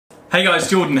Hey guys,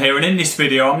 Jordan here, and in this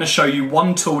video I'm going to show you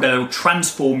one tool that will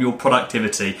transform your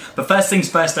productivity. But first things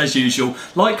first, as usual,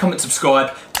 like, comment,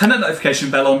 subscribe, turn that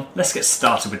notification bell on. Let's get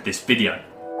started with this video.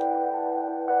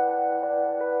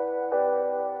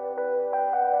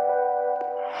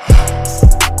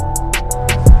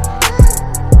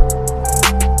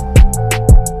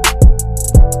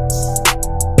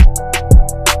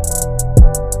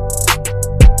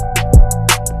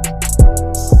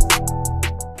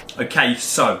 Okay,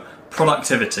 so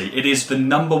productivity. It is the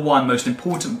number one most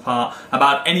important part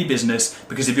about any business,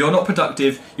 because if you're not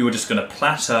productive, you're just going to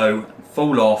plateau,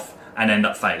 fall off and end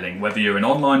up failing. Whether you're an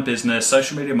online business,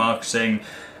 social media marketing,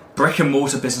 brick and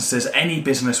mortar businesses, any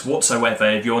business whatsoever,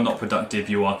 if you're not productive,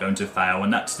 you are going to fail.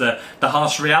 And that's the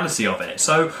harsh reality of it.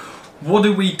 So what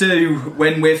do we do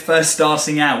when we're first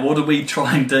starting out? What do we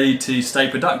try and do to stay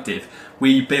productive?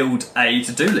 We build a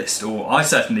to-do list, or I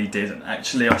certainly did. And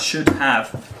actually, I should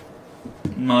have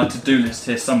my to-do list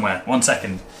here somewhere. One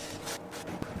second.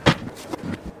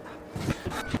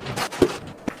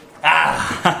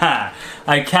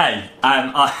 Okay.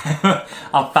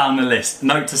 I found the list.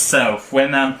 Note to self: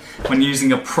 when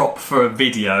using a prop for a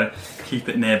video, keep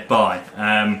it nearby.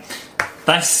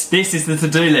 This is the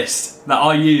to-do list that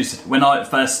I used when I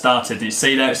first started. You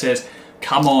see there it says,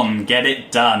 "Come on, get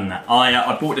it done."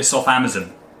 I bought this off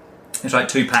Amazon. It's like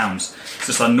 £2. It's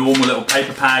just a normal little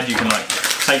paper pad. You can like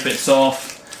take bits off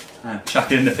and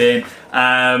chuck it in the bin.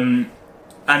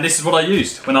 And this is what I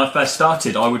used when I first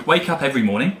started. I would wake up every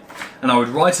morning and I would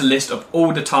write a list of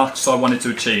all the tasks I wanted to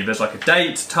achieve. There's like a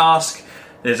date, task,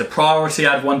 there's a priority,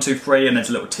 I had 1, 2, 3, and there's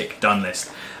a little tick done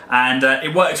list. And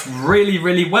it worked really,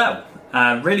 really well.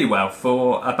 Really well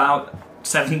for about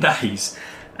 7 days.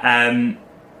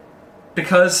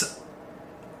 Because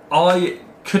I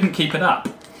couldn't keep it up.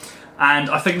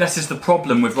 And I think this is the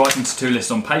problem with writing to-do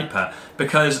lists on paper,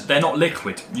 because they're not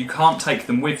liquid. You can't take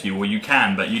them with you, or you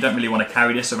can, but you don't really want to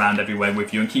carry this around everywhere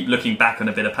with you and keep looking back on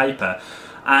a bit of paper.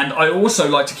 And I also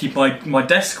like to keep my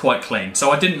desk quite clean, so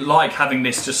I didn't like having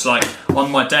this just like on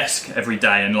my desk every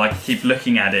day and like keep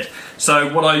looking at it.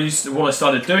 So what I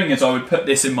started doing is I would put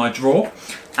this in my drawer,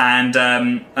 and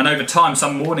over time,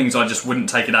 some mornings I just wouldn't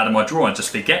take it out of my drawer, I'd just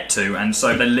forget to, and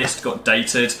so the list got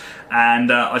dated,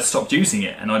 and I stopped using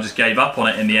it, and I just gave up on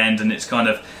it in the end. And it's kind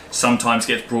of sometimes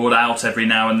gets brought out every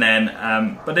now and then,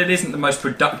 but it isn't the most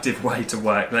productive way to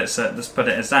work. Let's put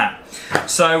it as that.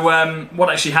 So what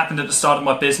actually happened at the start of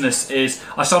my business is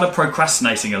I started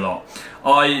procrastinating a lot.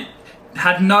 I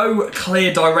had no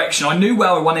clear direction. I knew where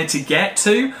I wanted to get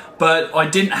to, but I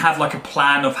didn't have like a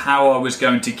plan of how I was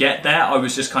going to get there. I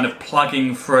was just kind of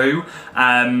plugging through,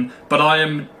 but I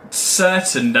am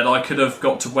certain that I could have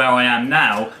got to where I am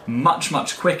now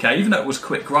much quicker. Even though it was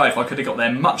quick growth, I could have got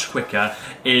there much quicker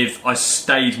if I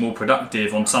stayed more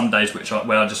productive on some days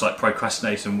where I just like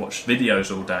procrastinate and watch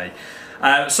videos all day.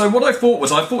 So what I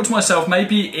thought to myself,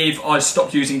 maybe if I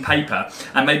stopped using paper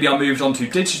and maybe I moved on to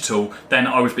digital, then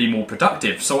I would be more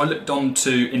productive. So I looked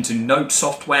into note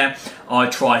software. I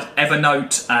tried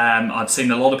Evernote. I'd seen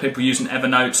a lot of people using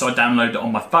Evernote, so I downloaded it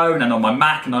on my phone and on my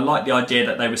Mac, and I liked the idea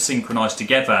that they were synchronized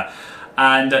together.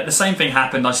 And the same thing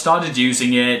happened. I started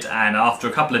using it, and after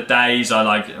a couple of days,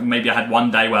 maybe I had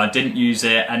one day where I didn't use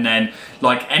it, and then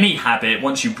like any habit,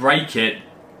 once you break it,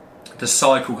 the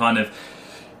cycle kind of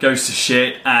goes to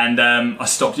shit, and I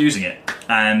stopped using it.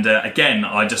 And again,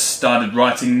 I just started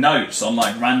writing notes on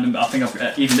like random, I think I've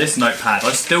got even this notepad,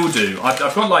 I still do. I've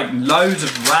got like loads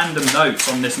of random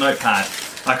notes on this notepad.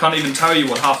 I can't even tell you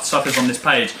what half the stuff is on this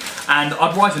page. And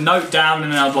I'd write a note down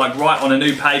and then I'd like write on a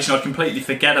new page and I'd completely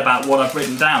forget about what I've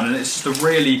written down. And it's just a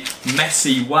really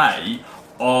messy way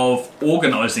of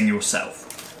organising yourself.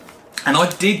 And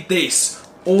I did this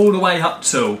all the way up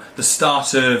till the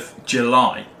start of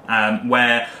July.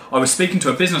 Where I was speaking to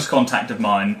a business contact of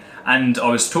mine, and I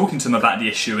was talking to him about the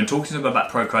issue and talking to him about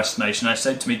procrastination. I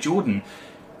said to me, "Jordan,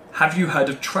 have you heard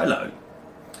of Trello?"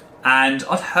 And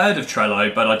I'd heard of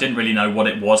Trello, but I didn't really know what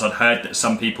it was. I'd heard that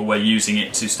some people were using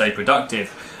it to stay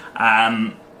productive,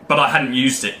 but I hadn't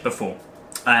used it before.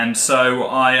 And so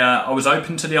I was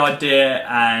open to the idea,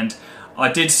 and I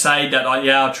did say that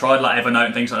I tried like Evernote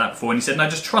and things like that before. And he said, "No,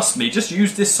 just trust me. Just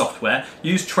use this software.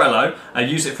 Use Trello.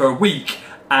 Use it for a week,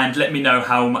 and let me know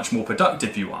how much more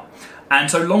productive you are." And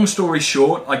so long story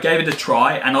short, I gave it a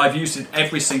try, and I've used it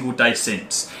every single day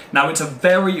since. Now it's a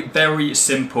very, very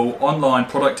simple online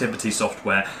productivity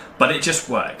software, but it just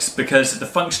works because the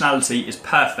functionality is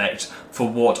perfect for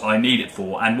what I need it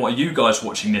for, and what you guys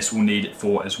watching this will need it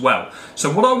for as well. So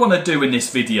what I want to do in this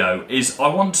video is I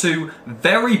want to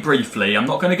very briefly, I'm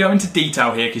not going to go into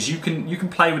detail here because you can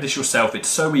play with this yourself, it's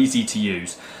so easy to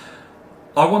use.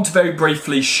 I want to very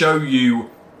briefly show you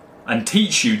and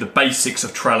teach you the basics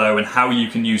of Trello and how you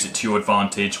can use it to your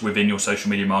advantage within your social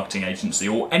media marketing agency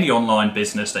or any online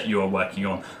business that you are working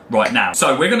on right now.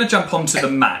 So we're going to jump onto the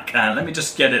Mac. Let me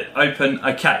just get it open.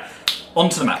 Okay,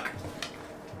 onto the Mac.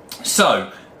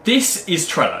 So this is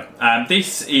Trello.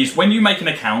 This is when you make an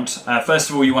account. First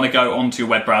of all, you want to go onto your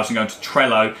web browser and go to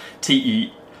Trello,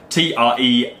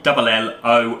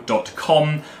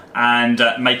 Trello.com, and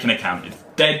make an account. It's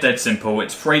dead simple.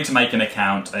 It's free to make an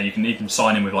account. You can even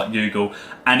sign in with like Google,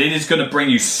 and it is going to bring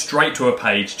you straight to a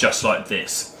page just like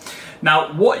this.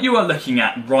 Now, what you are looking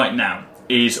at right now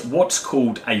is what's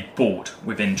called a board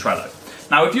within Trello.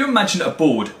 Now, if you imagine a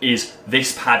board is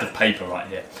this pad of paper right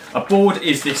here. A board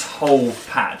is this whole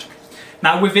pad.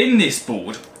 Now, within this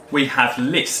board, we have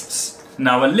lists.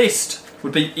 Now, a list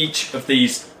would be each of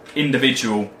these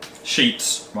individual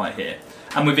sheets right here.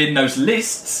 And within those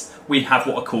lists, we have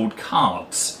what are called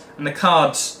cards. And the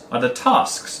cards are the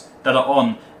tasks that are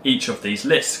on each of these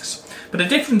lists. But the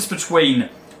difference between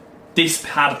this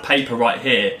pad of paper right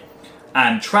here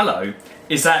and Trello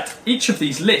is that each of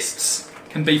these lists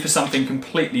can be for something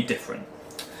completely different.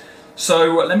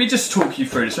 So let me just talk you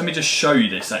through this. Let me just show you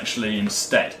this actually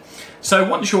instead. So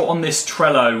once you're on this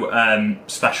Trello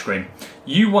splash screen,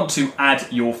 you want to add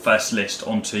your first list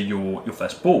onto your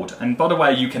first board. And by the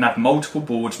way, you can have multiple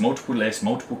boards, multiple lists,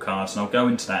 multiple cards, and I'll go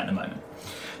into that in a moment.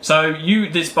 So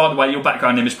this, by the way, your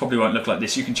background image probably won't look like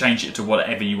this. You can change it to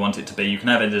whatever you want it to be. You can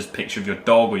have it as a picture of your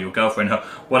dog or your girlfriend or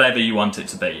whatever you want it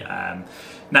to be.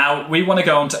 Now, we want to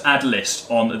go on to add list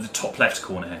on the top left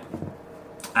corner here.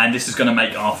 And this is going to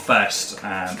make our first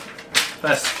pad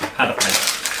of paper,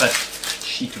 first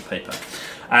sheet of paper.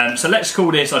 So let's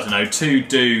call this, I don't know, to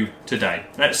do today.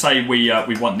 Let's say we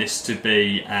want this to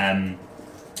be,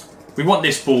 we want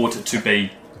this board to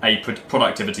be a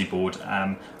productivity board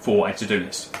for a to-do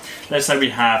list. Let's say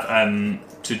we have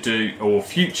to do or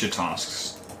future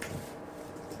tasks,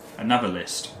 another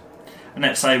list. And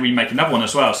let's say we make another one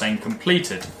as well, saying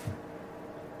completed.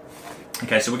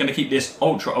 Okay, so we're going to keep this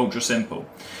ultra simple.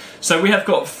 So we have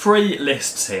got 3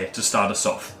 lists here to start us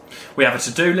off. We have a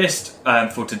to-do list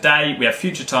for today, we have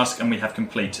future tasks, and we have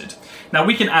completed. Now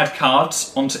we can add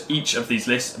cards onto each of these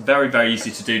lists. Very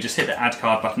easy to do. Just hit the add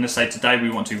card button. Let's say today we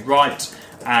want to write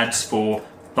ads for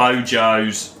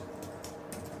Bojo's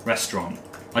restaurant.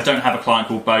 I don't have a client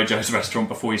called Bojo's restaurant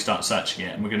before you start searching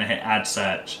it, and we're going to hit add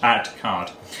search, add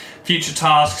card. Future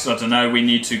tasks, I don't know, we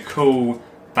need to call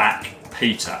back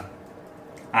Peter.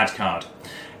 Add card.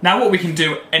 Now what we can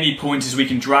do at any point is we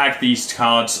can drag these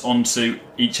cards onto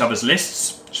each other's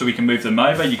lists, so we can move them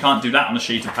over. You can't do that on a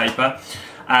sheet of paper.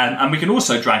 And we can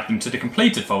also drag them to the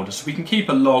completed folder, so we can keep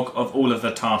a log of all of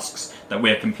the tasks that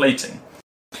we're completing.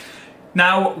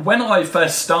 Now, when I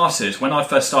first started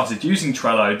using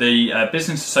Trello, the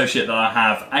business associate that I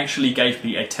have actually gave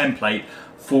me a template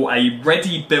for a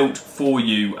ready built for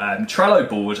you Trello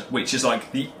board, which is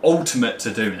like the ultimate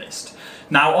to-do list.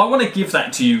 Now, I want to give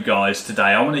that to you guys today.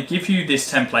 I want to give you this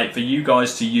template for you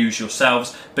guys to use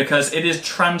yourselves because it has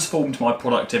transformed my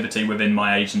productivity within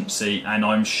my agency, and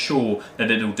I'm sure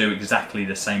that it'll do exactly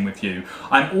the same with you.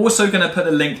 I'm also going to put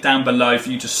a link down below for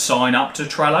you to sign up to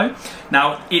Trello.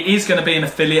 Now, it is going to be an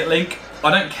affiliate link.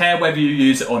 I don't care whether you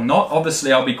use it or not.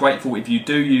 Obviously, I'll be grateful if you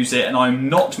do use it, and I'm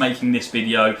not making this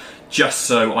video just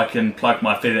so I can plug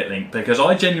my affiliate link, because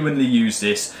I genuinely use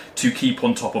this to keep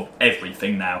on top of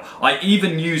everything now. I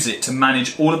even use it to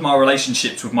manage all of my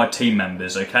relationships with my team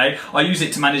members, okay? I use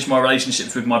it to manage my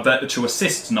relationships with my virtual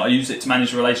assistant. I use it to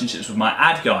manage relationships with my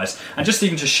ad guys. And just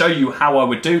even to show you how I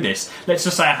would do this, let's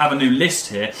just say I have a new list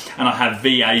here and I have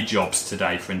VA jobs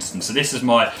today, for instance. So this is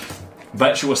my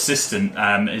virtual assistant,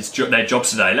 their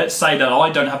jobs today. Let's say that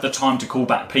I don't have the time to call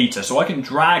back Peter, so I can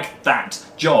drag that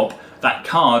job, that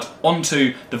card,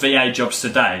 onto the VA jobs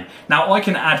today. Now I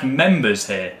can add members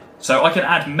here. So I can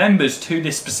add members to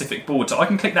this specific board. So I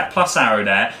can click that plus arrow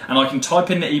there and I can type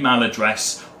in the email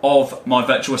address of my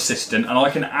virtual assistant and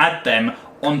I can add them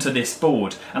onto this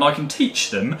board, and I can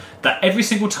teach them that every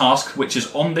single task which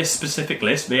is on this specific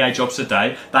list, VA jobs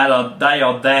today, they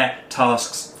are their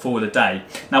tasks for the day.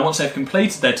 Now once they've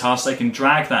completed their tasks, they can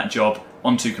drag that job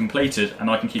onto completed and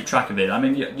I can keep track of it. I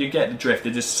mean, you get the drift.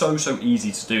 It is so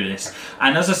easy to do this.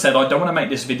 And as I said, I don't want to make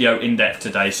this video in depth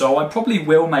today, so I probably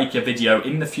will make a video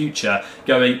in the future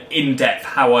going in depth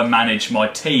how I manage my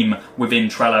team within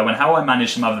Trello and how I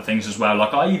manage some other things as well.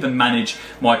 Like I even manage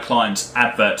my clients'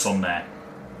 adverts on there.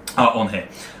 On here.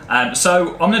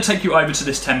 So I'm going to take you over to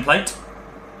this template,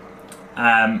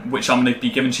 which I'm going to be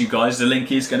giving to you guys. The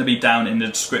link is going to be down in the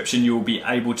description. You will be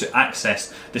able to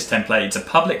access this template. It's a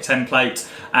public template,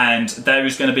 and there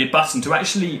is going to be a button to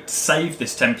actually save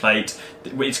this template.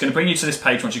 It's going to bring you to this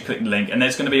page once you click the link, and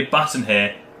there's going to be a button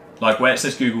here, like where it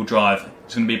says Google Drive.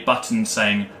 There's going to be a button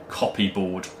saying copy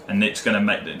board, and it's going to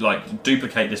make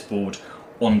duplicate this board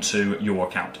onto your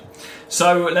account.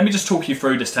 So let me just talk you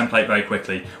through this template very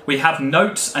quickly. We have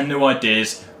notes and new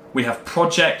ideas. We have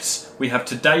projects, we have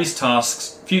today's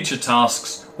tasks, future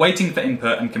tasks, waiting for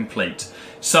input and complete.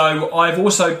 So I've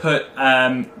also put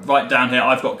right down here,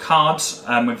 I've got cards,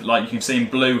 with, like you can see in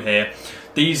blue here.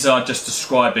 These are just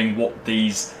describing what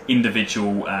these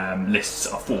individual lists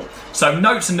are for. So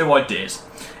notes and new ideas.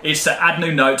 It's to add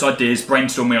new notes, ideas,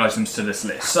 brainstorming items to this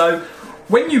list. So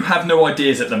when you have no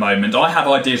ideas at the moment, I have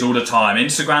ideas all the time.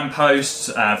 Instagram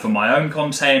posts for my own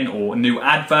content, or new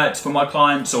adverts for my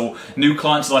clients, or new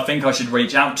clients that I think I should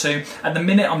reach out to. At the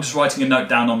minute, I'm just writing a note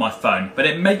down on my phone. But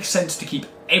it makes sense to keep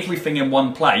everything in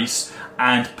one place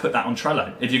and put that on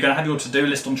Trello. If you're going to have your to-do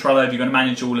list on Trello, if you're going to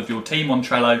manage all of your team on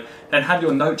Trello, then have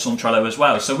your notes on Trello as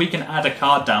well. So we can add a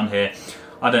card down here.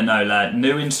 I don't know,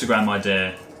 new Instagram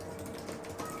idea.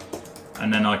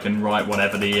 And then I can write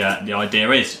whatever the idea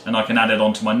is, and I can add it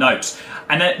onto my notes.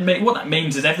 And what that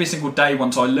means is every single day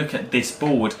once I look at this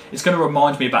board, it's going to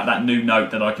remind me about that new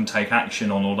note that I can take action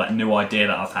on, or that new idea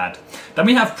that I've had. Then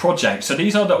we have projects. So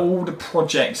these are all the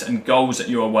projects and goals that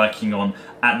you are working on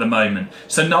at the moment.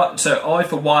 So I,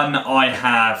 for one, I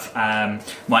have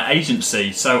my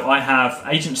agency. So I have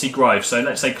agency growth. So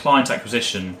let's say client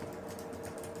acquisition.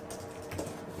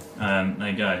 There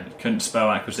you go. Couldn't spell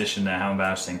acquisition there. How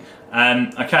embarrassing.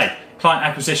 Okay, client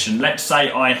acquisition. Let's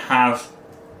say I have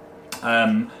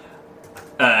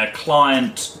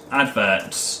client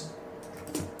adverts,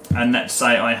 and let's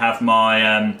say I have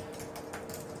my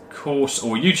course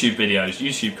or YouTube videos,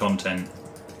 YouTube content.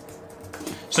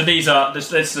 So these are,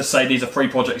 let's just say these are 3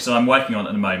 projects that I'm working on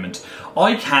at the moment.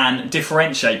 I can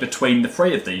differentiate between the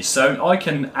 3 of these. So I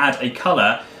can add a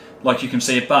colour, like you can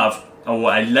see above,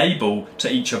 or a label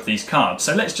to each of these cards.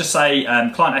 So let's just say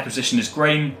client acquisition is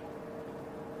green,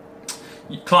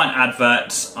 client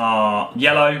adverts are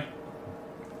yellow,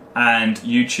 and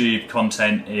YouTube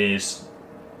content is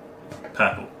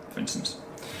purple, for instance.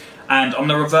 And I'm going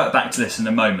to revert back to this in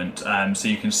a moment, so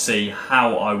you can see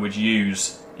how I would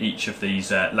use each of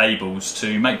these labels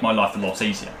to make my life a lot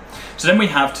easier. So then we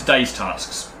have today's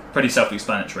tasks. Pretty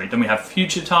self-explanatory. Then we have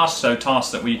future tasks, so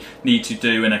tasks that we need to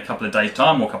do in a couple of days'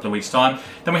 time or a couple of weeks' time.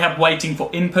 Then we have waiting for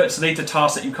input, so these are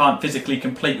tasks that you can't physically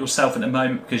complete yourself at the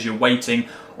moment because you're waiting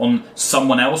on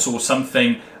someone else or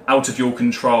something out of your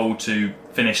control to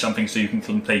finish something so you can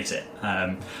complete it.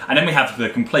 And then we have the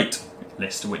complete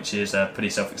list, which is pretty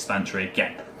self-explanatory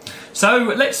again.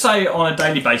 So let's say on a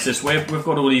daily basis we've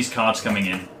got all these cards coming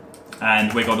in,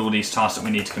 and we've got all these tasks that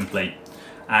we need to complete.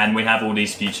 And we have all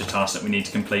these future tasks that we need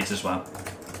to complete as well.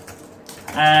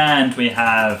 And we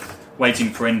have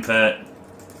waiting for input.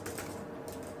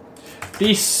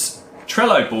 This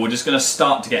Trello board is going to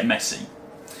start to get messy.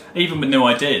 Even with new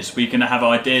ideas, we can have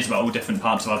ideas about all different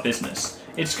parts of our business.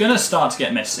 It's going to start to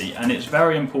get messy, and it's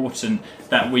very important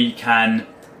that we can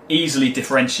easily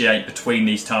differentiate between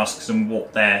these tasks and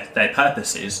what their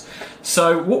purpose is.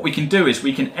 So what we can do is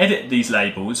we can edit these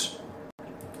labels,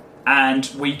 and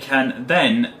we can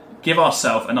then give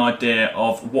ourselves an idea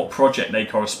of what project they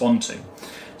correspond to.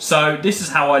 So this is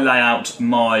how I lay out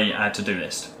my to-do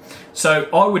list. So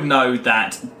I would know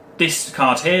that this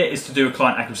card here is to do a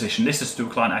client acquisition, this is to do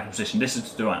a client acquisition, this is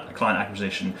to do a client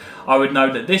acquisition. I would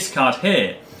know that this card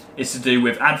here is to do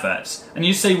with adverts. And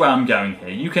you see where I'm going here.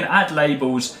 You can add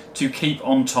labels to keep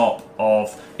on top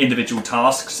of individual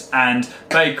tasks, and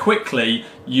very quickly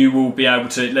you will be able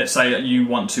to, let's say that you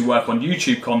want to work on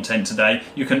YouTube content today,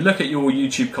 you can look at your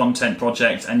YouTube content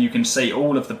project and you can see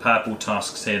all of the purple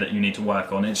tasks here that you need to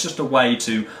work on. It's just a way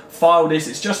to file this.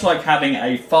 It's just like having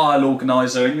a file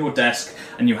organizer in your desk,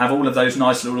 and you have all of those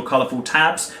nice little colourful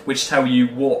tabs which tell you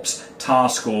what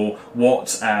task or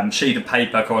what sheet of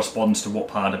paper corresponds to what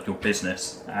part of your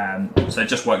business. So it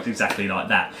just works exactly like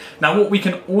that. Now what we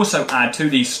can also add to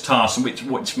these tasks,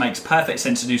 which makes perfect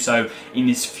sense to do so in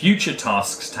this future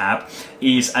tasks tab,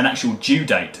 is an actual due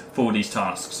date for these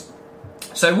tasks.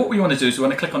 So what we want to do is we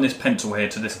want to click on this pencil here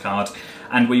to this card,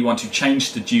 and we want to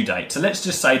change the due date. So let's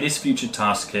just say this future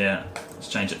task here, let's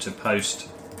change it to post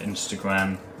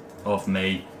Instagram of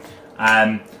me,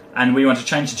 and we want to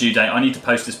change the due date. I need to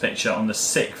post this picture on the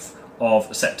 6th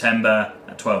of September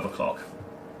at 12 o'clock.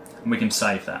 And we can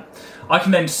save that. I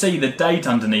can then see the date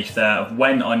underneath there of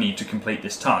when I need to complete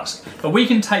this task. But we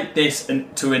can take this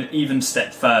to an even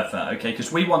step further, okay?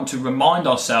 Because we want to remind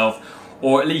ourselves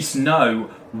or at least know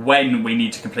when we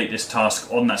need to complete this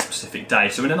task on that specific day.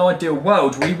 So in an ideal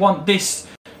world, we want this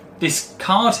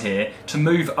card here to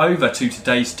move over to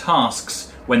today's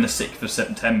tasks when the 6th of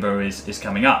September is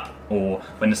coming up, or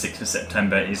when the 6th of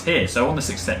September is here. So on the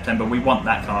 6th of September, we want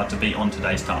that card to be on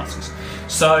today's tasks.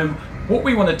 So what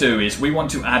we want to do is we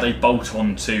want to add a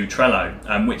bolt-on to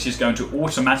Trello, which is going to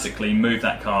automatically move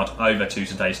that card over to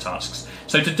today's tasks.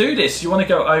 So to do this, you want to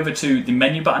go over to the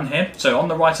menu button here. So on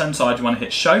the right-hand side, you want to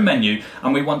hit Show Menu,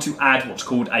 and we want to add what's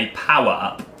called a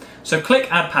power-up. So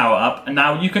click Add Power-Up, and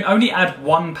now you can only add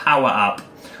one power-up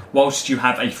whilst you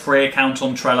have a free account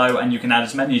on Trello, and you can add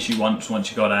as many as you want once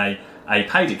you've got a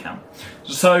paid account.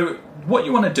 So what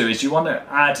you want to do is you want to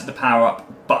add the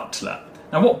power-up Butler.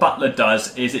 Now what Butler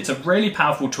does is it's a really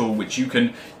powerful tool which you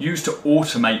can use to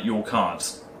automate your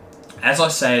cards. As I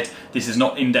said, this is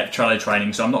not in-depth Trello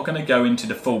training, so I'm not going to go into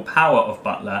the full power of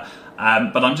Butler,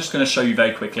 but I'm just going to show you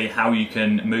very quickly how you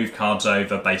can move cards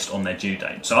over based on their due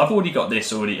date. So I've already got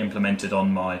this implemented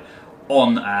on my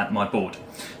board.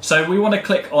 So we want to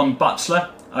click on Butler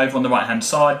over on the right hand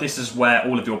side. This is where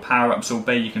all of your power-ups will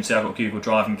be. You can see I've got Google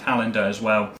Drive and Calendar as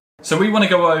well. So we want to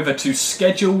go over to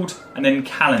Scheduled and then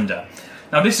Calendar.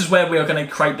 Now this is where we are going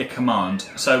to create the command.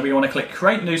 So we want to click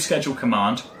Create New Schedule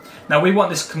Command. Now we want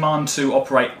this command to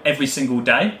operate every single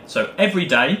day. So every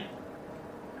day,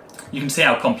 you can see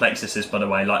how complex this is, by the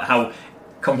way, like how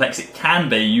complex it can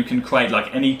be. You can create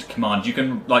like any command. You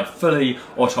can like fully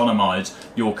autonomize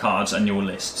your cards and your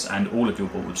lists and all of your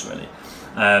boards really.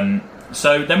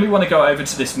 So then we want to go over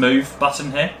to this Move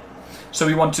button here. So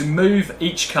we want to move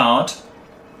each card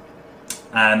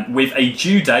with a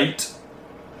due date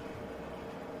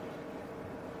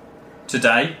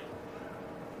today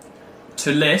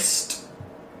to list,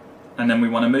 and then we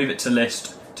want to move it to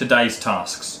list today's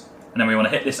tasks, and then we want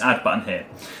to hit this Add button here.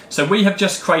 So we have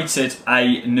just created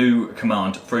a new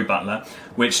command through Butler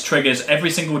which triggers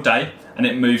every single day, and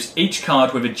it moves each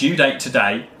card with a due date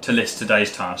today to list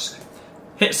today's task.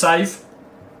 Hit save,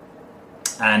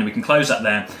 and we can close that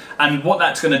there. And what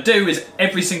that's going to do is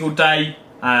every single day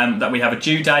that we have a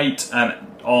due date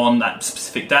on that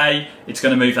specific day, it's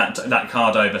going to move that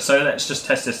card over. So let's just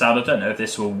test this out. I don't know if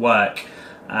this will work,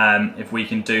 if we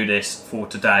can do this for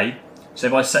today. So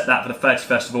if I set that for the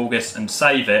 31st of August and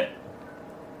save it,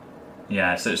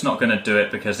 yeah, so it's not going to do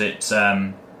it because it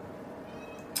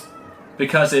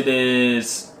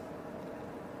is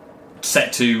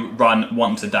set to run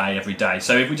once a day every day.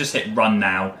 So if we just hit Run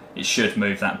Now, it should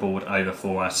move that board over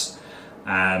for us,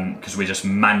 because we're just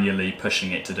manually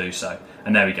pushing it to do so.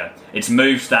 And there we go. It's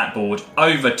moved that board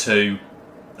over to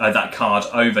that card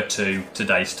over to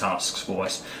today's tasks for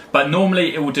us. But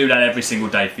normally it will do that every single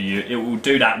day for you. It will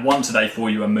do that once a day for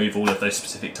you and move all of those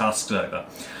specific tasks over.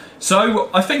 So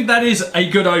I think that is a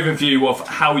good overview of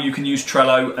how you can use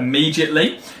Trello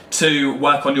immediately to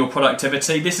work on your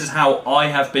productivity. This is how I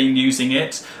have been using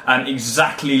it,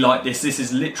 exactly like this. This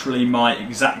is literally my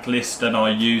exact list that I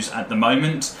use at the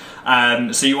moment.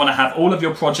 So you want to have all of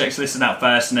your projects listed out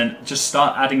first, and then just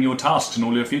start adding your tasks and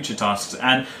all your future tasks.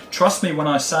 And trust me when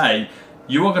I say,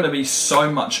 you are going to be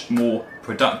so much more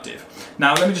productive.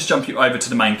 Now let me just jump you over to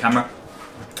the main camera.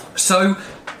 So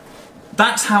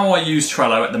that's how I use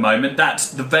Trello at the moment. That's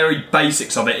the very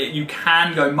basics of it. You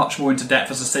can go much more into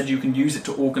depth. As I said, you can use it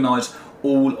to organise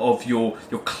all of your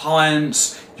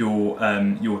clients,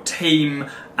 your team,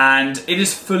 and it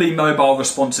is fully mobile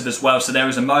responsive as well. So there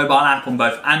is a mobile app on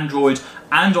both Android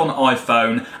and on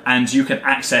iPhone, and you can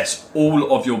access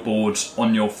all of your boards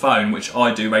on your phone, which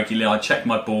I do regularly. I check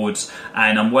my boards,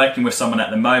 and I'm working with someone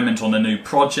at the moment on a new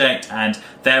project, and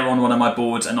they're on one of my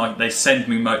boards, and they send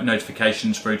me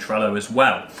notifications through Trello as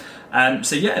well.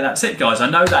 So yeah, that's it guys. I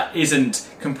know that isn't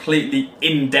completely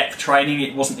in-depth training,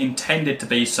 it wasn't intended to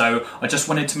be so. I just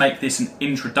wanted to make this an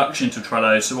introduction to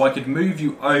Trello so I could move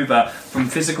you over from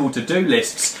physical to-do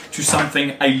lists to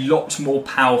something a lot more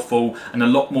powerful and a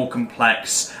lot more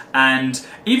complex. And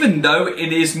even though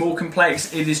it is more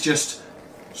complex, it is just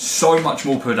so much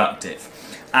more productive.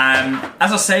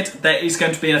 As I said, there is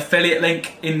going to be an affiliate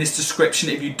link in this description.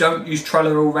 If you don't use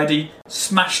Trello already,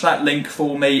 smash that link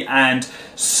for me and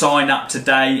sign up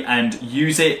today and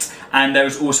use it. And there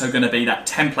is also going to be that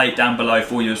template down below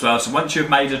for you as well. So once you've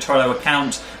made a Trello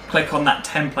account, click on that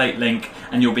template link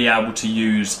and you'll be able to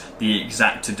use the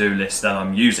exact to-do list that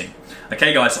I'm using.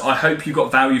 Okay guys, I hope you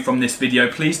got value from this video.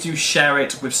 Please do share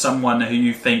it with someone who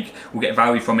you think will get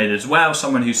value from it as well,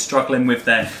 someone who's struggling with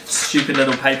their stupid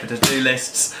little paper to-do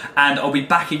lists. And I'll be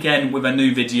back again with a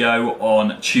new video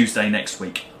on Tuesday next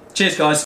week. Cheers guys.